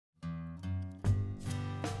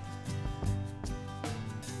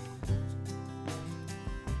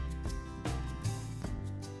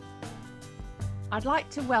I'd like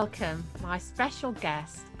to welcome my special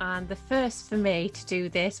guest, and the first for me to do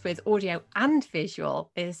this with audio and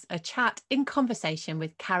visual is a chat in conversation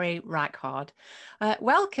with Carrie Reichardt.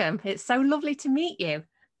 Welcome. It's so lovely to meet you.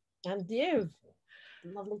 And you.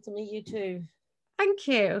 Lovely to meet you too. Thank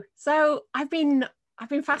you. So I've been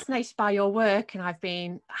fascinated by your work, and I've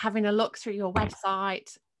been having a look through your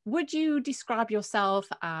website. Would you describe yourself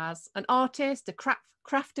as an artist, a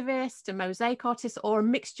craftivist, a mosaic artist, or a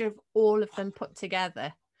mixture of all of them put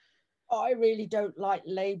together? I really don't like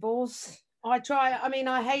labels. I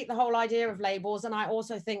hate the whole idea of labels. And I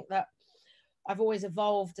also think that I've always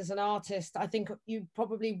evolved as an artist. I think you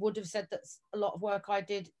probably would have said that a lot of work I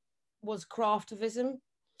did was craftivism,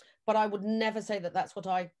 but I would never say that that's what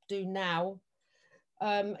I do now.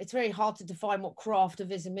 It's very hard to define what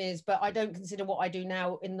craftivism is, but I don't consider what I do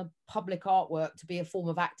now in the public artwork to be a form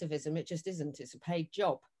of activism. It just isn't. It's a paid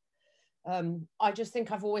job. I just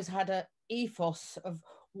think I've always had an ethos of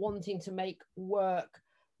wanting to make work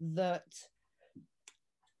that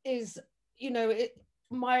is,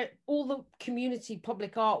 all the community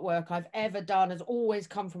public artwork I've ever done has always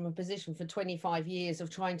come from a position for 25 years of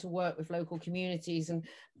trying to work with local communities and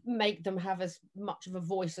make them have as much of a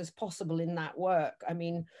voice as possible in that work. I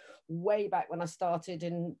mean, way back when I started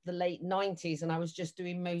in the late 90s and I was just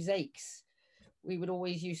doing mosaics, we would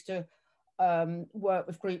always used to work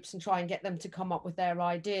with groups and try and get them to come up with their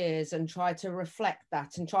ideas and try to reflect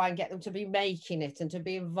that and try and get them to be making it and to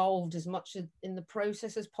be involved as much in the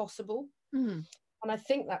process as possible. Mm. And I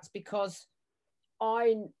think that's because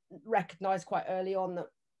I recognized quite early on that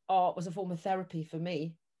art was a form of therapy for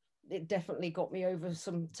me. It definitely got me over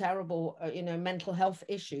some terrible, mental health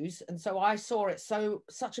issues. And so I saw it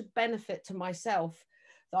such a benefit to myself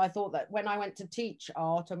that I thought that when I went to teach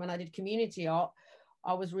art and when I did community art,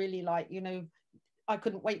 I was really like, I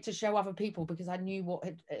couldn't wait to show other people because I knew what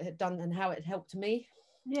it had done and how it helped me.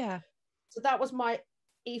 Yeah. So that was my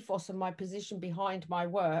ethos and my position behind my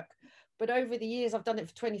work. But over the years, I've done it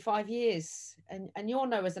for 25 years. And you'll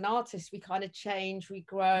know, as an artist, we kind of change, we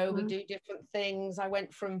grow, we do different things. I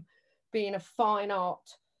went from being a fine art,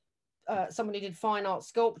 someone who did fine art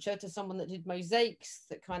sculpture, to someone that did mosaics,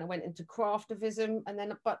 that kind of went into craftivism.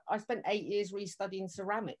 But I spent 8 years restudying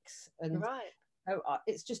ceramics. And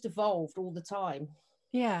it's just evolved all the time.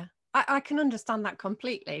 Yeah. I can understand that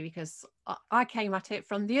completely, because I came at it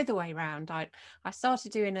from the other way around. I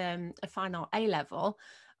started doing a fine art A level,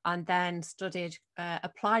 and then studied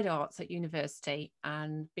applied arts at university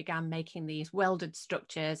and began making these welded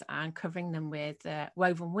structures and covering them with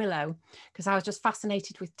woven willow, because I was just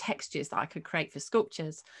fascinated with textures that I could create for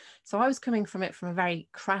sculptures. So I was coming from it from a very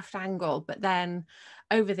craft angle, but then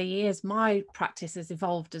over the years my practice has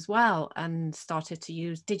evolved as well and started to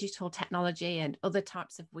use digital technology and other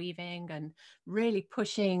types of weaving and really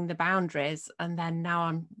pushing the boundaries. And then now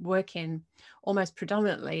I'm working almost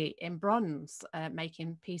predominantly in bronze,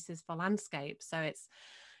 making pieces for landscape. So it's,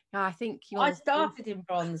 I think I started in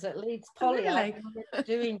bronze at Leeds Poly. Oh, really? I was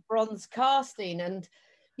doing bronze casting. And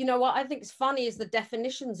you know what I think is funny is the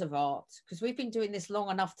definitions of art, because we've been doing this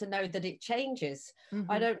long enough to know that it changes.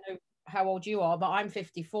 I don't know how old you are, but I'm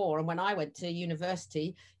 54, and when I went to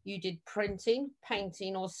university, you did printing,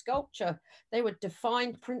 painting, or sculpture. They were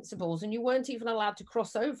defined principles, and you weren't even allowed to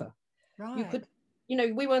cross over. You could,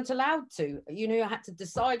 we weren't allowed to. You had to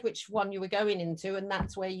decide which one you were going into, and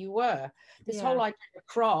that's where you were. This whole idea of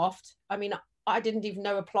craft, I mean, I didn't even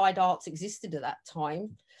know applied arts existed at that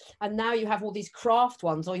time, and now you have all these craft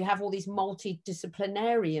ones, or you have all these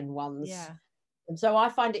multidisciplinarian ones. And so I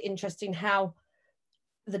find it interesting how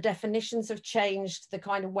the definitions have changed, the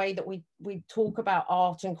kind of way that we talk about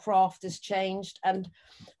art and craft has changed. And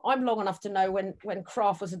I'm long enough to know when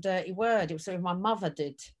craft was a dirty word. It was something my mother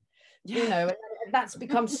did, and that's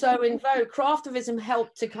become so in vogue. Craftivism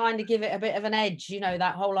helped to kind of give it a bit of an edge,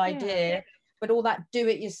 that whole idea, but all that do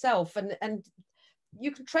it yourself. And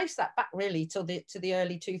you can trace that back really to the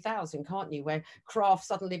early 2000s, can't you, where craft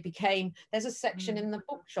suddenly became, there's a section in the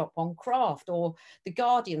bookshop on craft, or the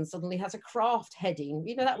Guardian suddenly has a craft heading.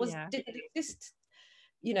 That didn't exist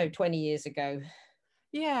 20 years ago.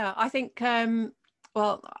 I think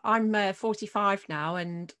well, I'm 45 now,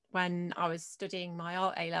 and when I was studying my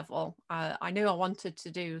art A level, I knew I wanted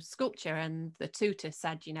to do sculpture, and the tutor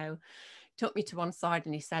said, took me to one side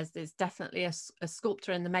and he says, there's definitely a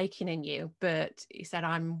sculptor in the making in you, but he said,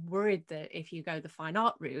 I'm worried that if you go the fine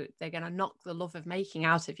art route, they're going to knock the love of making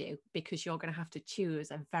out of you, because you're going to have to choose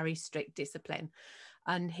a very strict discipline.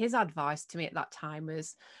 And his advice to me at that time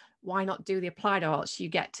was, why not do the applied arts? You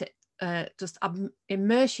get to just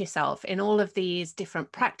immerse yourself in all of these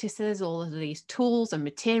different practices, all of these tools and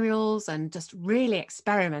materials, and just really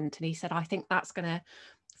experiment. And he said, I think that's going to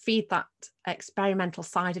feed that experimental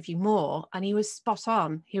side of you more. And he was spot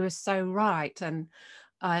on. He was so right. And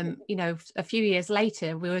you know, a few years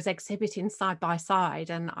later we was exhibiting side by side,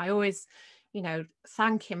 and I always, you know,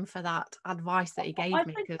 thank him for that advice that he gave I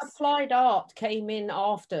me. think Because applied art came in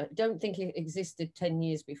after. Don't think it existed 10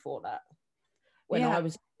 years before that. When yeah, I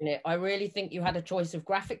was in it, I really think you had a choice of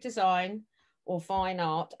graphic design or fine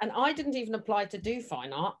art. And I didn't even apply to do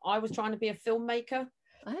fine art. I was trying to be a filmmaker.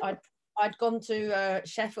 oh, I'd gone to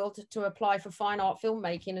Sheffield to apply for fine art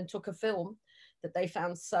filmmaking, and took a film that they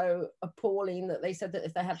found so appalling that they said that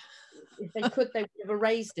if they could, they would have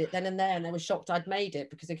erased it then and there. And they were shocked I'd made it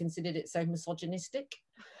because they considered it so misogynistic.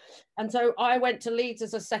 And so I went to Leeds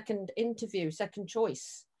as a second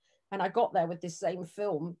choice. And I got there with this same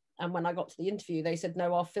film. And when I got to the interview, they said,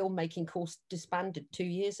 no, our filmmaking course disbanded 2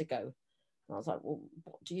 years ago. And I was like, well,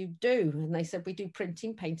 what do you do? And they said, we do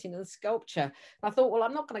printing, painting, and sculpture. And I thought, well,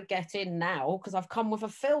 I'm not going to get in now because I've come with a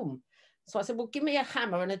film. So I said, well, give me a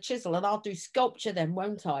hammer and a chisel and I'll do sculpture then,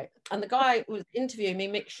 won't I? And the guy who was interviewing me,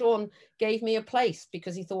 Mick Shawn, gave me a place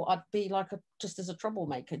because he thought I'd be like just as a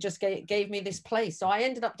troublemaker, just gave me this place. So I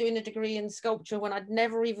ended up doing a degree in sculpture when I'd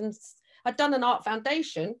done an art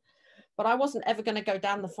foundation, but I wasn't ever going to go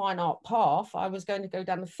down the fine art path. I was going to go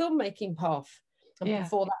down the filmmaking path. And yeah,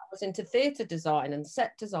 before that, I was into theatre design and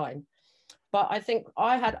set design. But I think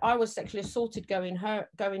I was sexually assaulted going home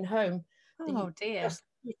oh dear, just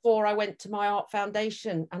before I went to my art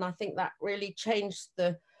foundation. And I think that really changed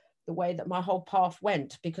the way that my whole path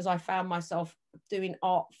went, because I found myself doing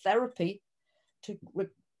art therapy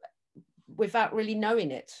without really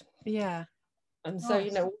knowing it. yeah. And so,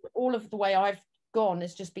 you know, all of the way I've gone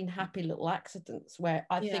has just been happy little accidents where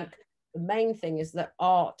I think the main thing is that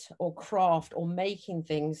art or craft or making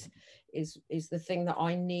things is the thing that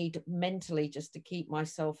I need mentally just to keep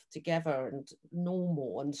myself together and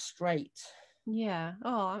normal and straight. Yeah.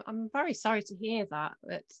 Oh, I'm very sorry to hear that.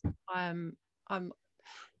 I'm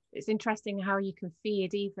it's interesting how you can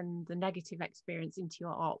feed even the negative experience into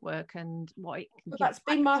your artwork and what it can give That's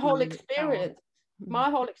back been my to whole you itself. experience.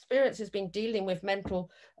 My whole experience has been dealing with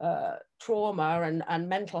mental trauma and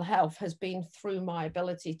mental health has been through my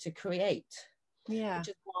ability to create. Yeah. Which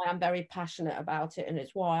is why I'm very passionate about it, and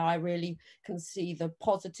it's why I really can see the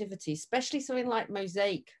positivity, especially something like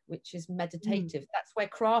mosaic, which is meditative. That's where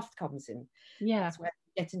craft comes in. Yeah. That's where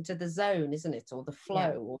you get into the zone, isn't it, or the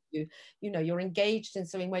flow, Yeah. or you're engaged in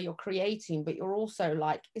something where you're creating, but you're also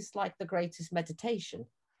like, it's like the greatest meditation.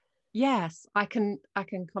 Yes, I can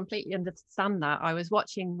completely understand that. I was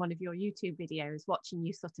watching one of your YouTube videos, watching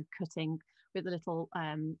you sort of cutting with the little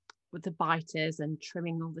with the biters and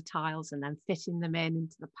trimming all the tiles and then fitting them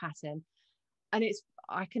into the pattern. And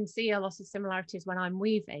I can see a lot of similarities when I'm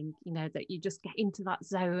weaving, you know, that you just get into that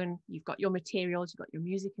zone, you've got your materials, you've got your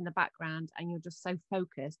music in the background, and you're just so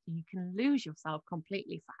focused, you can lose yourself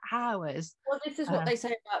completely for hours. Well, this is what they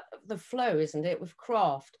say about the flow, isn't it, with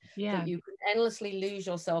craft? Yeah. That you can endlessly lose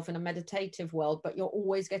yourself in a meditative world, but you're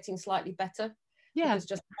always getting slightly better. Yeah. Because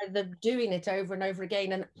just doing it over and over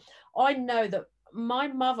again. And I know that my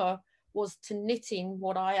mother was to knitting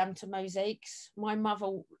what I am to mosaics. My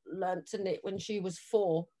mother learned to knit when she was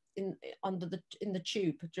 4 in the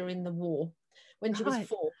tube during the war, when she was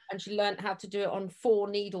 4, and she learned how to do it on 4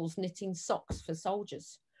 needles, knitting socks for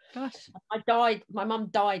soldiers. Gosh. My mum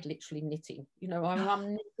died literally knitting. You know, my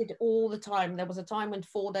mum knitted all the time. There was a time when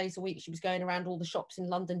 4 days a week she was going around all the shops in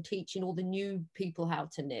London teaching all the new people how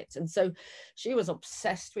to knit. And so she was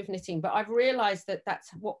obsessed with knitting. But I've realized that that's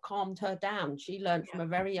what calmed her down. She learned from a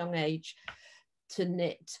very young age to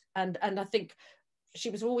knit. And I think she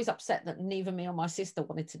was always upset that neither me or my sister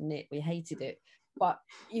wanted to knit. We hated it. But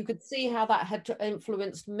you could see how that had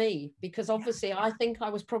influenced me, because obviously I think I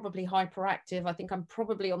was probably hyperactive. I think I'm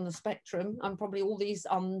probably on the spectrum. I'm probably all these,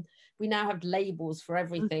 we now have labels for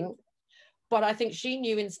everything. But I think she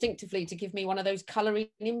knew instinctively to give me one of those colouring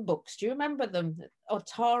in books. Do you remember them?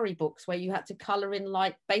 Atari books where you had to colour in,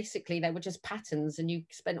 like, basically they were just patterns and you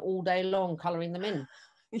spent all day long colouring them in,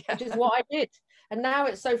 which is what I did. And now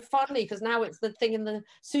it's so funny because now it's the thing in the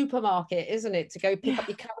supermarket, isn't it? To go pick up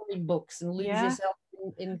your colouring books and lose yourself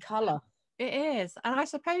in colour. It is. And I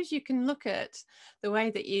suppose you can look at the way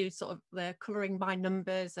that you sort of the colouring by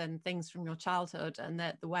numbers and things from your childhood, and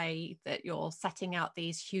the way that you're setting out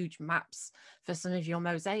these huge maps for some of your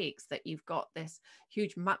mosaics, that you've got this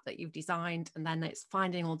huge map that you've designed, and then it's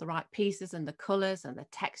finding all the right pieces and the colours and the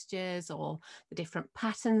textures or the different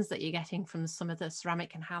patterns that you're getting from some of the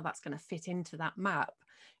ceramic and how that's going to fit into that map.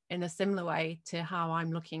 in a similar way to how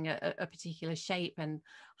I'm looking at a particular shape, and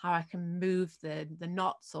how I can move the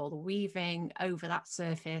knots or the weaving over that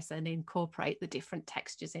surface and incorporate the different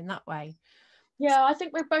textures in that way. Yeah, I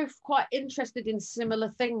think we're both quite interested in similar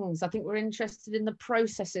things. I think we're interested in the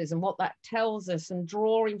processes and what that tells us, and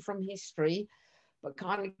drawing from history, but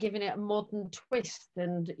kind of giving it a modern twist.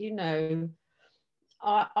 And you know,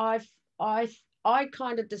 I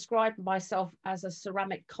kind of describe myself as a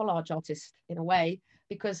ceramic collage artist in a way,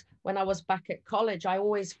 because when I was back at college, I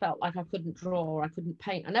always felt like I couldn't draw, I couldn't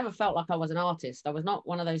paint. I never felt like I was an artist. I was not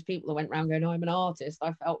one of those people that went around going, "I'm an artist."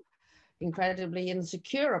 I felt incredibly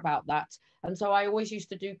insecure about that. And so I always used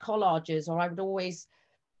to do collages, or I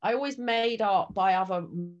always made art by other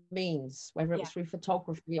means, whether it was through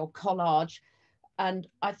photography or collage. And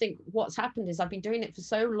I think what's happened is I've been doing it for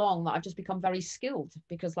so long that I've just become very skilled,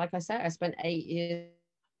 because like I said, I spent 8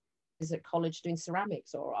 years at college doing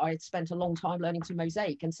ceramics, or I spent a long time learning to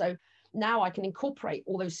mosaic. And so now I can incorporate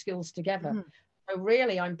all those skills together. So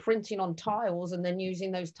really I'm printing on tiles and then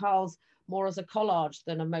using those tiles more as a collage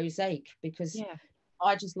than a mosaic, because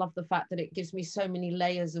I just love the fact that it gives me so many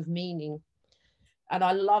layers of meaning. And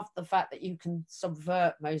I love the fact that you can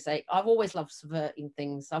subvert mosaic. I've always loved subverting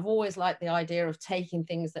things. I've always liked the idea of taking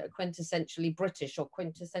things that are quintessentially British or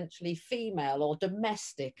quintessentially female or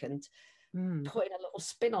domestic and putting a little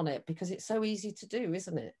spin on it, because it's so easy to do,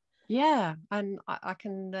 isn't it? Yeah, and I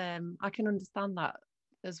can understand that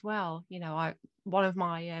as well. You know, one of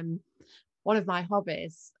my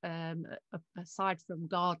hobbies, aside from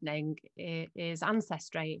gardening, is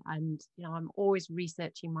ancestry, and you know, I'm always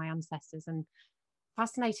researching my ancestors and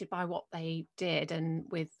fascinated by what they did. And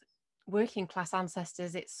with working class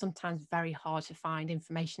ancestors, it's sometimes very hard to find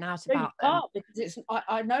information out about them. Because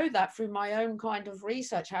I know that through my own kind of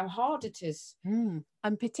research, how hard it is. And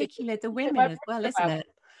particularly the women as well, isn't it?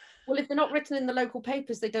 Well, if they're not written in the local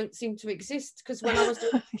papers, they don't seem to exist. Because when I was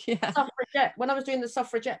doing the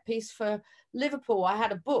suffragette piece for Liverpool, I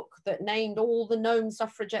had a book that named all the known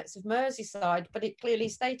suffragettes of Merseyside, but it clearly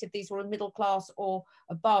stated these were middle class or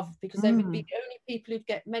above, because they would be the only people who'd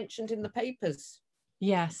get mentioned in the papers.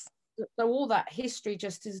 Yes. So all that history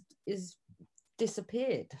just is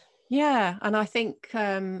disappeared. Yeah, and I think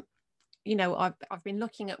you know, I've been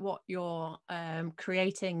looking at what you're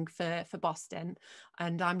creating for Boston,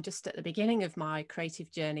 and I'm just at the beginning of my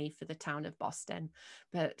creative journey for the town of Boston.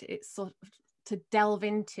 But it's sort of to delve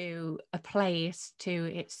into a place, to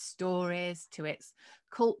its stories, to its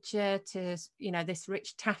culture, to, you know, this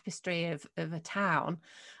rich tapestry of a town,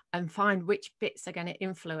 and find which bits are going to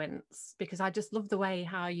influence, because I just love the way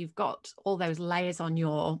how you've got all those layers on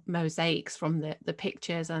your mosaics, from the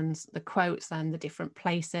pictures and the quotes and the different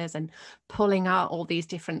places, and pulling out all these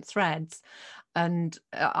different threads. And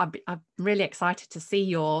I'm really excited to see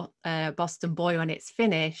your Boston Boy when it's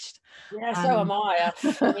finished. Yeah, so am I.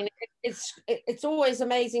 I mean, it's always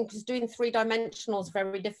amazing, because doing 3-dimensional is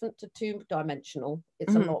very different to 2-dimensional.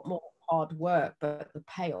 It's a lot more hard work, but the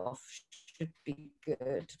payoff should be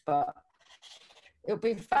good. But it'll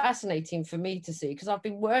be fascinating for me to see, because I've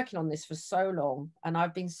been working on this for so long, and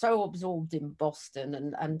I've been so absorbed in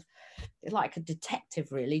Boston and like a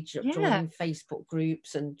detective, really, joining Facebook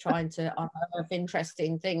groups and trying to unearth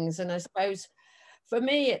interesting things. And I suppose for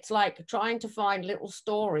me, it's like trying to find little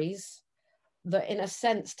stories that in a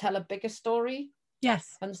sense tell a bigger story.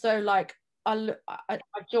 Yes. And so like I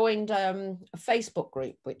joined a Facebook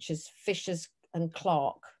group, which is Fishers and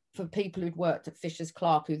Clark, for people who'd worked at Fishers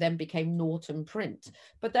Clark, who then became Norton Print.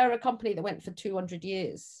 But they're a company that went for 200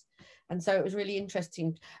 years. And so it was really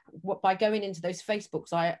interesting. By going into those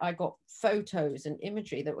Facebooks, I got photos and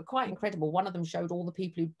imagery that were quite incredible. One of them showed all the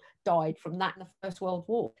people who died from that in the First World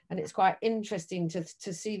War. And it's quite interesting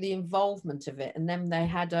to see the involvement of it. And then they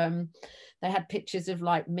had pictures of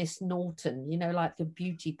like Miss Norton, you know, like the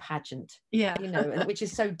beauty pageant, you know, which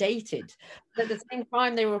is so dated. But at the same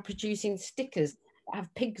time, they were producing stickers that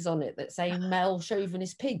have pigs on it that say male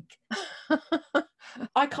chauvinist pig.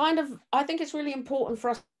 I think it's really important for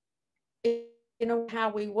us, you know,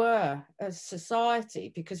 how we were as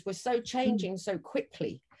society, because we're so changing so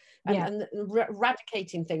quickly, and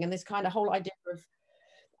eradicating thing, and this kind of whole idea of,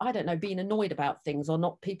 I don't know, being annoyed about things, or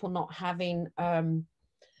not, people not having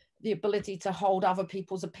the ability to hold other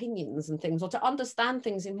people's opinions and things, or to understand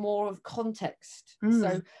things in more of context.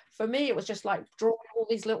 So for me, it was just like drawing all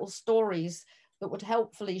these little stories that would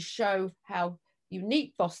helpfully show how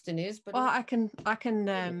unique Boston is. But well, I can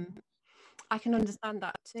understand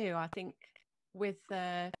that too. I think with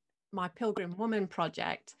my Pilgrim Woman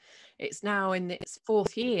project, it's now in its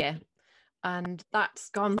 4th year, and that's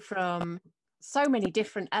gone from so many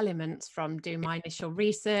different elements, from doing my initial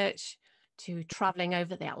research to traveling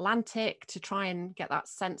over the Atlantic to try and get that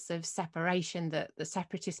sense of separation that the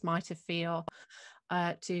separatists might have feel,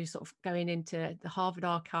 to sort of going into the Harvard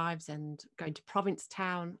archives and going to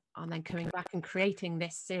Provincetown and then coming back and creating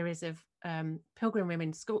this series of Pilgrim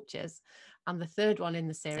women sculptures. And the third one in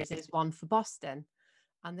the series is one for Boston.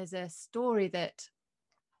 And there's a story that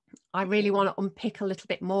I really want to unpick a little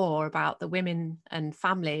bit more about the women and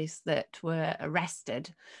families that were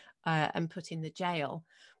arrested and put in the jail.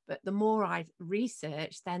 But the more I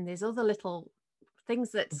research, then there's other little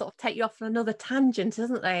things that sort of take you off on another tangent,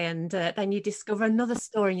 isn't they? And then you discover another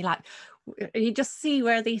story and you're like, you just see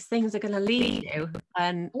where these things are going to lead you.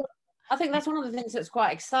 And I think that's one of the things that's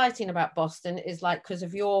quite exciting about Boston is like, because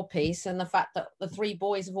of your piece and the fact that the 3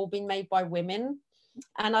 boys have all been made by women.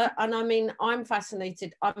 And I mean, I'm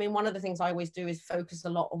fascinated. I mean, one of the things I always do is focus a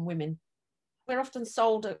lot on women. We're often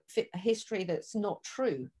sold a history that's not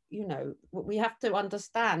true. You know, we have to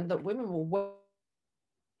understand that women were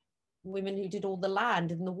women who did all the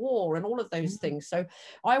land in the war and all of those things. So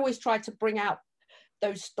I always try to bring out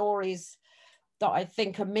those stories that I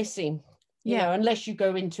think are missing. You know, unless you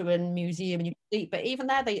go into a museum and you see, but even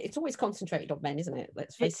there, it's always concentrated on men, isn't it?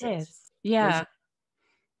 Let's face it. It is. Yeah.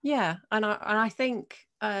 Yeah. And I think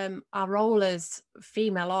our role as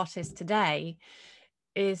female artists today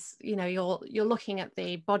is, you know, you're looking at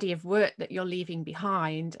the body of work that you're leaving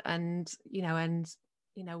behind, and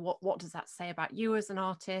what does that say about you as an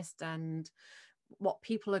artist, and what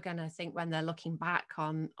people are going to think when they're looking back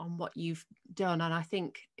on what you've done. And I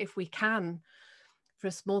think if we can, for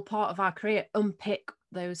a small part of our career, unpick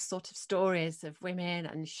those sort of stories of women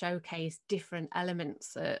and showcase different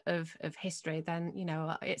elements of history, then, you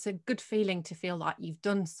know, it's a good feeling to feel like you've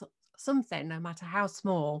done something, no matter how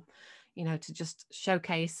small, you know, to just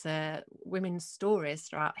showcase women's stories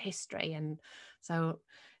throughout history. And so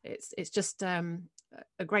it's just a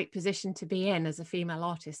great position to be in as a female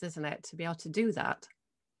artist, isn't it, to be able to do that?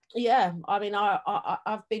 Yeah, I mean,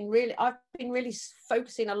 I've been really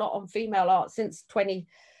focusing a lot on female art since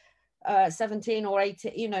 2017 or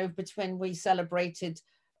 18, you know, between we celebrated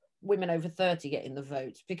women over 30 getting the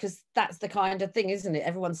vote, because that's the kind of thing, isn't it?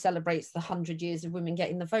 Everyone celebrates the 100 years of women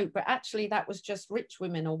getting the vote, but actually that was just rich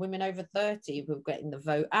women or women over 30 who were getting the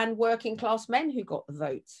vote, and working class men who got the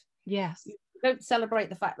vote. Yes. You don't celebrate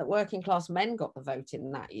the fact that working class men got the vote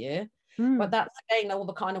in that year. But that's again all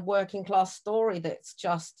the kind of working class story that's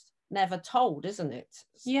just never told, isn't it?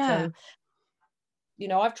 Yeah. So, you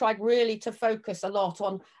know, I've tried really to focus a lot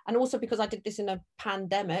on, and also because I did this in a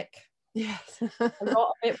pandemic, yes, a lot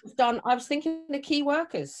of it was done. I was thinking the key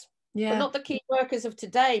workers, but not the key workers of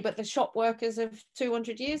today, but the shop workers of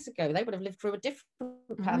 200 years ago. They would have lived through a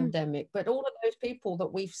different pandemic. But all of those people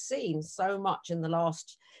that we've seen so much in the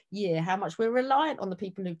last year, how much we're reliant on the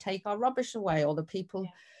people who take our rubbish away, or the people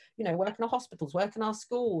you know, work in our hospitals, work in our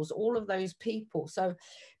schools, all of those people. So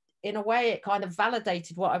in a way, it kind of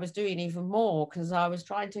validated what I was doing even more, because I was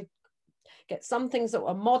trying to get some things that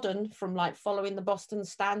were modern, from like following the Boston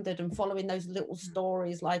Standard and following those little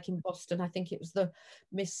stories. Like in Boston, I think it was the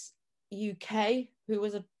Miss UK, who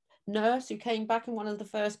was a nurse who came back and one of the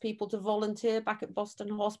first people to volunteer back at Boston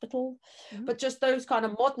Hospital. But just those kind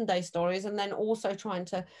of modern day stories, and then also trying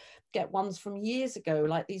to get ones from years ago,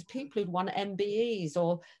 like these people who'd won MBEs,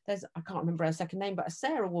 or there's, I can't remember her second name, but a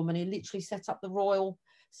Sarah woman who literally set up the Royal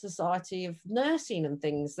Society of Nursing and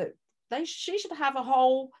things, that she should have a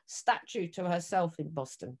whole statue to herself in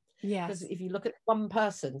Boston. Because if you look at one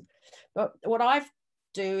person, but what I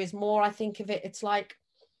do is more, I think of it, it's like,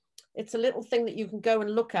 it's a little thing that you can go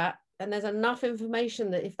and look at, and there's enough information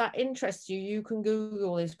that if that interests you, you can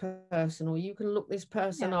Google this person, or you can look this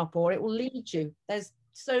person up, or it will lead you. There's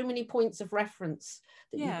so many points of reference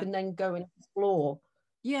that you can then go and explore.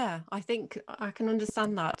 Yeah, I think I can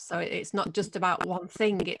understand that. So it's not just about one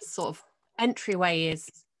thing, it's sort of entryway is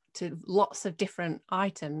to lots of different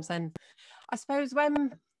items. And I suppose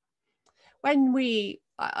when we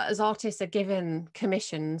as artists are given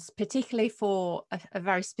commissions, particularly for a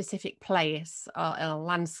very specific place, a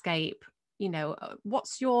landscape, you know,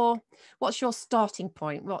 what's your starting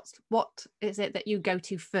point? What is it that you go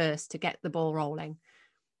to first to get the ball rolling?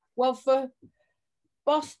 Well, for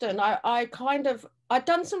Boston, I'd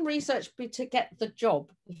done some research to get the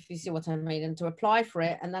job, if you see what I mean, and to apply for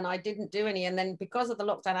it, and then I didn't do any. And then because of the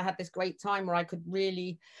lockdown, I had this great time where I could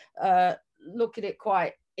really look at it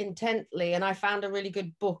quite intently, and I found a really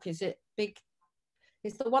good book. Is it Big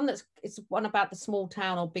It's the one it's one about the small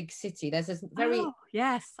town or big city. There's this very... Oh,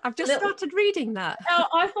 yes. I've just started reading that. Oh,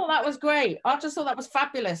 I thought that was great. I just thought that was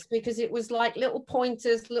fabulous because it was like little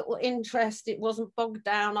pointers, little interest. It wasn't bogged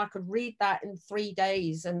down. I could read that in 3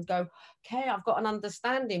 days and go, okay, I've got an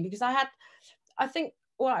understanding, because I think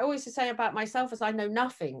what I always say about myself is I know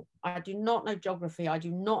nothing. I do not know geography. I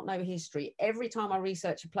do not know history. Every time I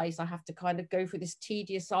research a place, I have to kind of go through this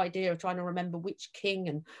tedious idea of trying to remember which king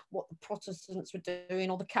and what the Protestants were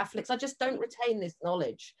doing or the Catholics. I just don't retain this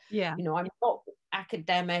knowledge. Yeah. You know, I'm not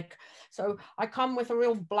academic. So I come with a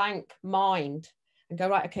real blank mind and go,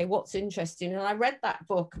 right, okay, what's interesting? And I read that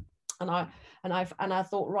book and I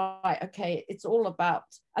thought, right, okay, it's all about...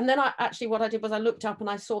 And then what I did was I looked up and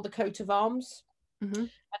I saw the coat of arms. Mm-hmm.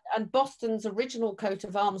 And Boston's original coat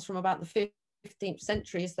of arms from about the 15th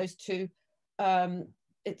century is those two,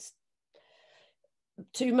 it's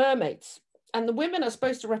two mermaids. And the women are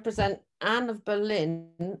supposed to represent Anne of Berlin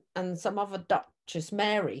and some other Duchess,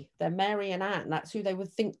 Mary. They're Mary and Anne. That's who they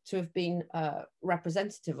would think to have been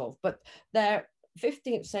representative of. But their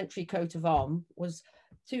 15th century coat of arms was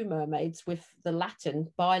two mermaids with the Latin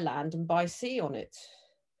by land and by sea on it.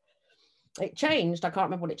 It changed. I can't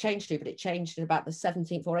remember what it changed to, but it changed in about the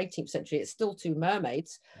 17th or 18th century. It's still two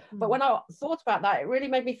mermaids. But when I thought about that, it really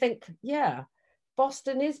made me think, yeah,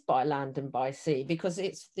 Boston is by land and by sea because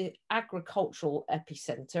it's the agricultural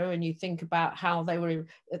epicenter. And you think about how they were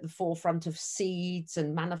at the forefront of seeds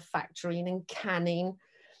and manufacturing and canning,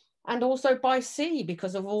 and also by sea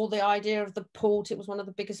because of all the idea of the port. It was one of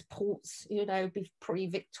the biggest ports, you know,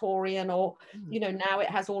 pre-Victorian, or, you know, now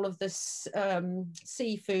it has all of this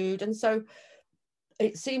seafood. And so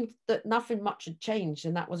it seemed that nothing much had changed.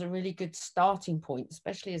 And that was a really good starting point,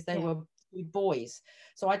 especially as they were two boys.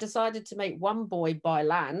 So I decided to make one boy by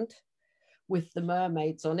land with the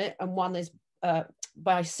mermaids on it, and one is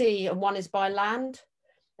by sea and one is by land.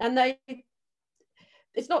 And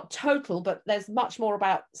it's not total, but there's much more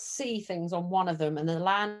about sea things on one of them, and the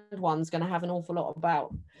land one's going to have an awful lot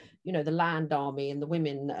about, you know, the land army and the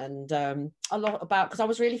women, and a lot about, because I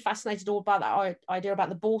was really fascinated all about that idea about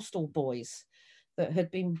the Borstal boys that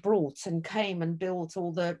had been brought and came and built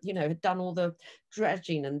all the, you know, had done all the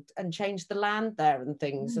dredging and changed the land there and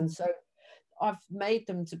things. And so I've made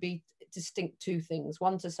them to be distinct two things,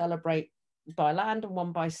 one to celebrate by land and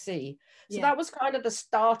one by sea. So that was kind of the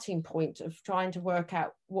starting point of trying to work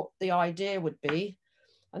out what the idea would be.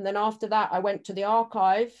 And then after that I went to the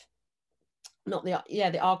archive,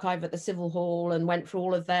 the archive at the Civil Hall, and went through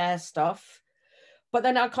all of their stuff. But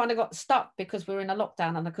then I kind of got stuck because we were in a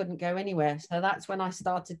lockdown and I couldn't go anywhere. So that's when I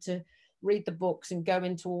started to read the books and go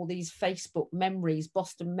into all these Facebook memories,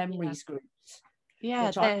 Boston memories groups.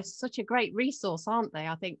 Yeah, they're such a great resource, aren't they?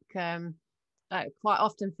 I think quite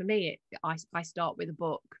often for me, I start with a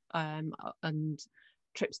book and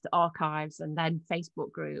trips to archives and then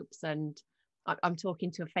Facebook groups. And I'm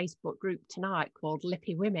talking to a Facebook group tonight called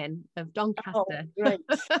Lippy Women of Doncaster. Oh, great.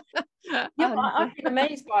 I've been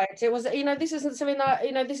amazed by it. It was, you know, this isn't something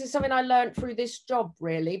this is something I learned through this job,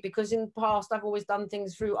 really, because in the past I've always done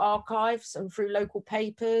things through archives and through local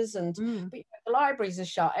papers, and but, you know, the libraries are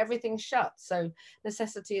shut, everything's shut. So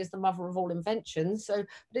necessity is the mother of all inventions. So,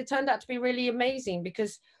 but it turned out to be really amazing,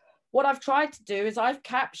 because what I've tried to do is I've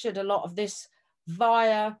captured a lot of this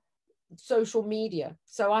via social media.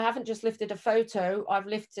 So I haven't just lifted a photo, I've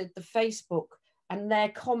lifted the Facebook and their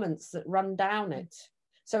comments that run down it.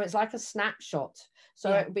 So it's like a snapshot.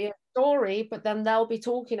 So it'll be a story, but then they'll be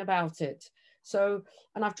talking about it. So,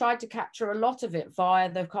 and I've tried to capture a lot of it via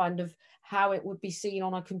the kind of how it would be seen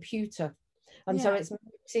on a computer. And so it's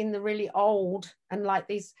seen the really old, and like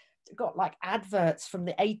these got like adverts from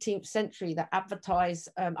the 18th century that advertise.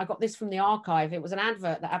 I got this from the archive. It was an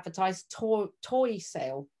advert that advertised toy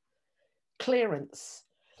sale clearance.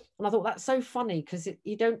 And I thought that's so funny, because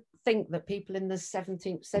you don't think that people in the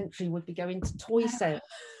 17th century would be going to toy sale.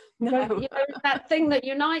 No. You know, that thing that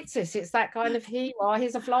unites us, it's that kind of,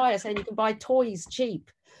 here's a flyer saying you can buy toys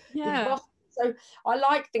cheap. Yeah. So I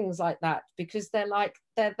like things like that, because they're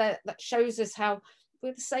that shows us how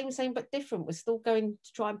we're the same but different. We're still going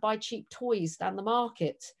to try and buy cheap toys down the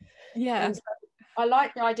market. Yeah. And so I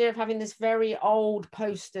like the idea of having this very old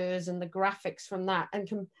posters and the graphics from that,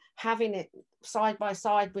 and having it side by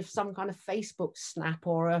side with some kind of Facebook snap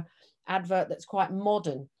or a advert that's quite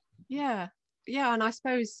modern. Yeah, and I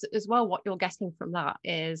suppose as well what you're getting from that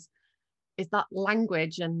is that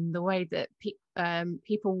language and the way that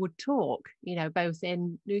people would talk, you know, both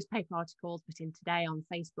in newspaper articles, but in today on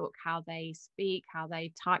Facebook, how they speak, how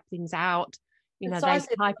they type things out, you know, they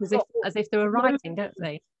type as if they were writing, don't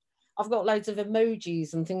they? I've got loads of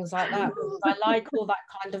emojis and things like that. I like all that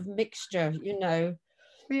kind of mixture, you know.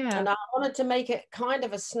 Yeah. And I wanted to make it kind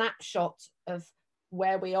of a snapshot of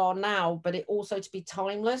where we are now, but it also to be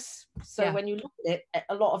timeless. So when you look at it,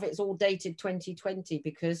 a lot of it's all dated 2020,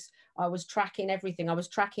 because I was tracking everything. I was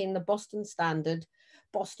tracking the Boston Standard,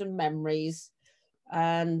 Boston Memories,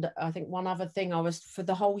 and I think one other thing, I was, for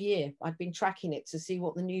the whole year, I'd been tracking it to see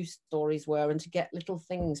what the news stories were and to get little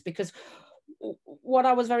things. Because what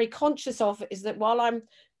I was very conscious of is that while I'm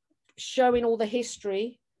showing all the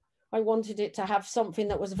history, I wanted it to have something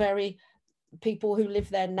that was very people who live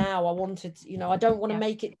there now. I wanted, you know, I don't want to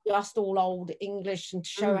make it just all old English and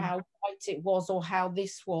show how white it was or how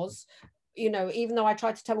this was, you know, even though I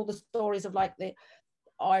tried to tell all the stories of like the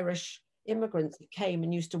Irish immigrants that came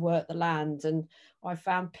and used to work the land. And I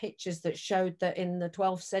found pictures that showed that in the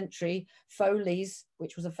 12th century, Foley's,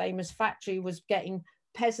 which was a famous factory, was getting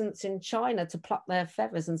peasants in China to pluck their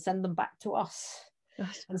feathers and send them back to us.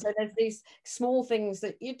 And so there's these small things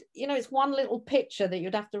that you know, it's one little picture that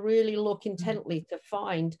you'd have to really look intently to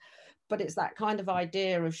find, but it's that kind of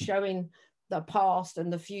idea of showing the past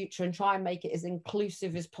and the future and try and make it as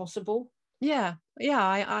inclusive as possible. Yeah,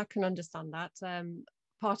 I can understand that.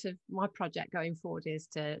 Part of my project going forward is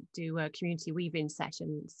to do community weaving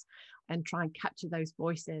sessions and try and capture those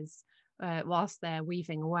voices whilst they're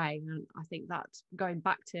weaving away. And I think that, going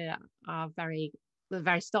back to the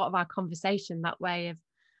very start of our conversation, that way of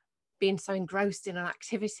being so engrossed in an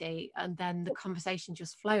activity and then the conversation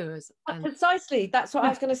just flows. And precisely, that's what I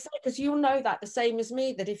was going to say, because you'll know that the same as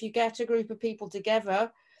me, that if you get a group of people together,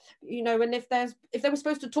 you know, and if they were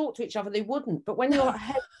supposed to talk to each other, they wouldn't. But when you're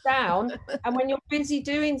head down and when you're busy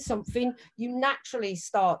doing something, you naturally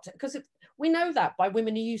start, because we know that by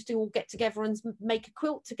women who used to all get together and make a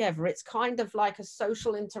quilt together. It's kind of like a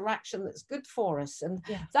social interaction that's good for us. And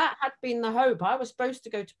that had been the hope. I was supposed to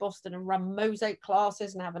go to Boston and run mosaic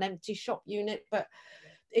classes and have an empty shop unit, but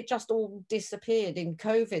it just all disappeared in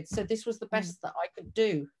COVID. So this was the best that I could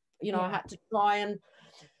do. You know, I had to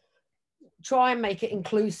try and make it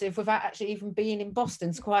inclusive without actually even being in Boston.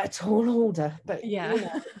 It's quite a tall order, but you know,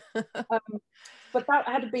 but that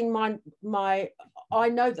had been my I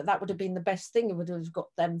know that would have been the best thing. It would have got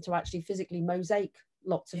them to actually physically mosaic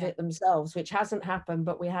lots of it themselves, which hasn't happened,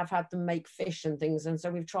 but we have had them make fish and things, and so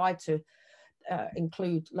we've tried to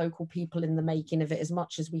include local people in the making of it as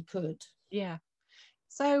much as we could.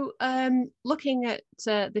 So looking at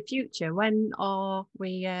the future, when are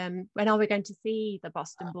we going to see the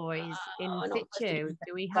Boston Boys in situ?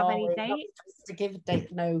 Do we have any dates? To give a date?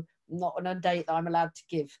 No, not on a date that I'm allowed to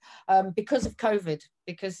give, because of COVID,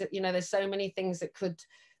 because, you know, there's so many things that could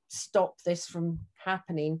stop this from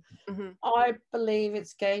happening. I believe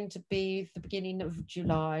it's going to be the beginning of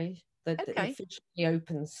July that it officially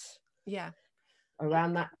opens.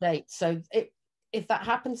 Around that date. So if that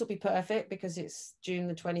happens, it'll be perfect, because it's June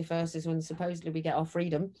the 21st is when supposedly we get our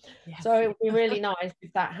freedom. So it would be really nice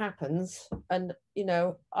if that happens. And, you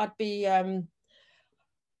know, I'd be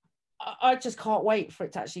I just can't wait for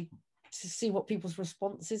it to actually to see what people's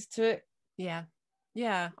response is to it.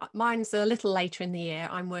 Mine's a little later in the year.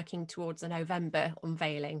 I'm working towards a November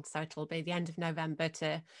unveiling, so it'll be the end of November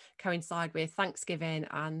to coincide with Thanksgiving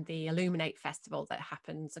and the Illuminate Festival that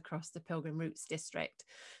happens across the Pilgrim Roots district.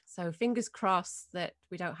 So fingers crossed that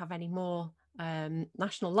we don't have any more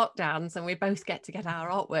national lockdowns and we both get our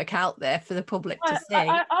artwork out there for the public to see.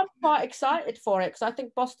 I'm quite excited for it, because I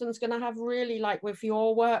think Boston's going to have really, like with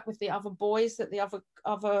your work, with the other boys that the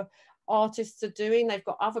other artists are doing, they've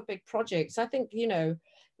got other big projects. I think, you know,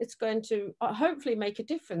 it's going to hopefully make a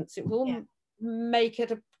difference. It will make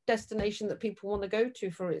it a destination that people want to go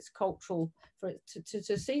to for its cultural, for it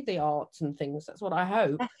to see the arts and things. That's what I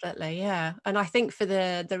hope. Definitely, and I think for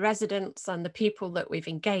the residents and the people that we've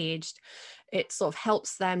engaged, it sort of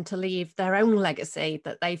helps them to leave their own legacy,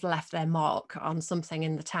 that they've left their mark on something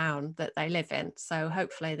in the town that they live in. So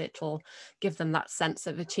hopefully that'll give them that sense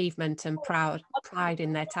of achievement and pride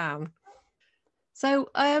in their town. So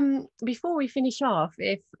before we finish off,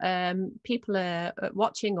 if people are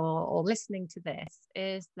watching or listening to this,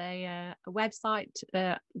 is there a website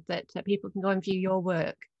that people can go and view your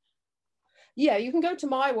work? Yeah, you can go to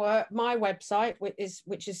my website,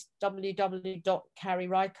 which is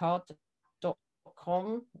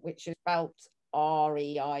www.carriereichardt.com, which is spelled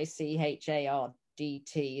Reichhardt.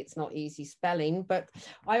 It's not easy spelling, but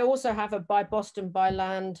I also have a By Boston by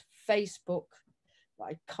Land Facebook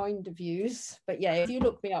I kind of use. But yeah, if you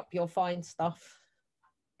look me up, you'll find stuff.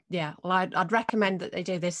 Yeah, well, I'd recommend that they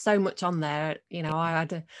do. There's so much on there. You know, I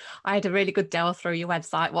had a really good delve through your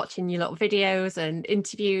website, watching your little videos and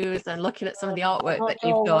interviews and looking at some of the artwork that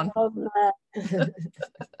you've done.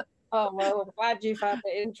 Oh, well, I'm glad you found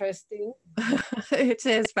it interesting. It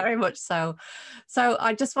is very much so. So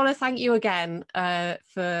I just want to thank you again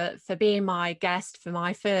for being my guest for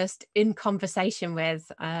my first In Conversation With.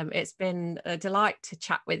 It's been a delight to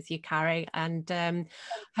chat with you, Carrie, and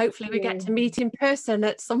hopefully we get to meet in person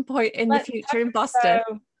at some point in the future in Boston.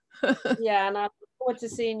 So. Yeah, and I look forward to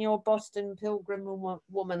seeing your Boston Pilgrim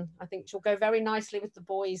woman. I think she'll go very nicely with the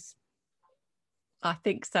boys. I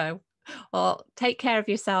think so. Well, take care of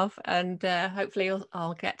yourself, and hopefully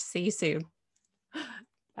I'll get to see you soon.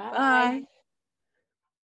 Bye. Bye.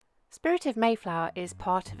 Spirit of Mayflower is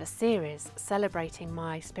part of a series celebrating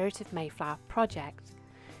my Spirit of Mayflower project.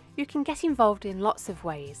 You can get involved in lots of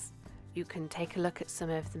ways. You can take a look at some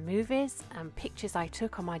of the movies and pictures I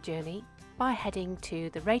took on my journey by heading to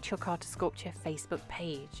the Rachel Carter Sculpture Facebook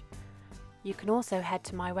page. You can also head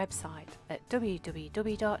to my website at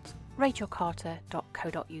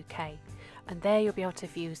www.rachelcarter.co.uk, and there you'll be able to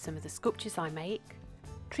view some of the sculptures I make,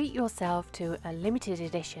 treat yourself to a limited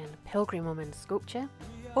edition Pilgrim Woman sculpture,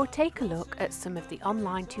 or take a look at some of the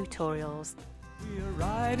online tutorials. We are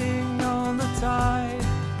riding on the tide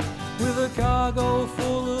with a cargo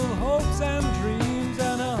full of hopes and dreams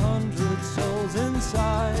and 100 souls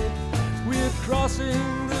inside. We're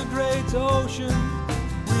crossing the great ocean.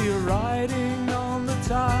 We are riding on the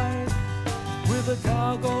tide with a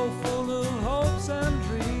cargo full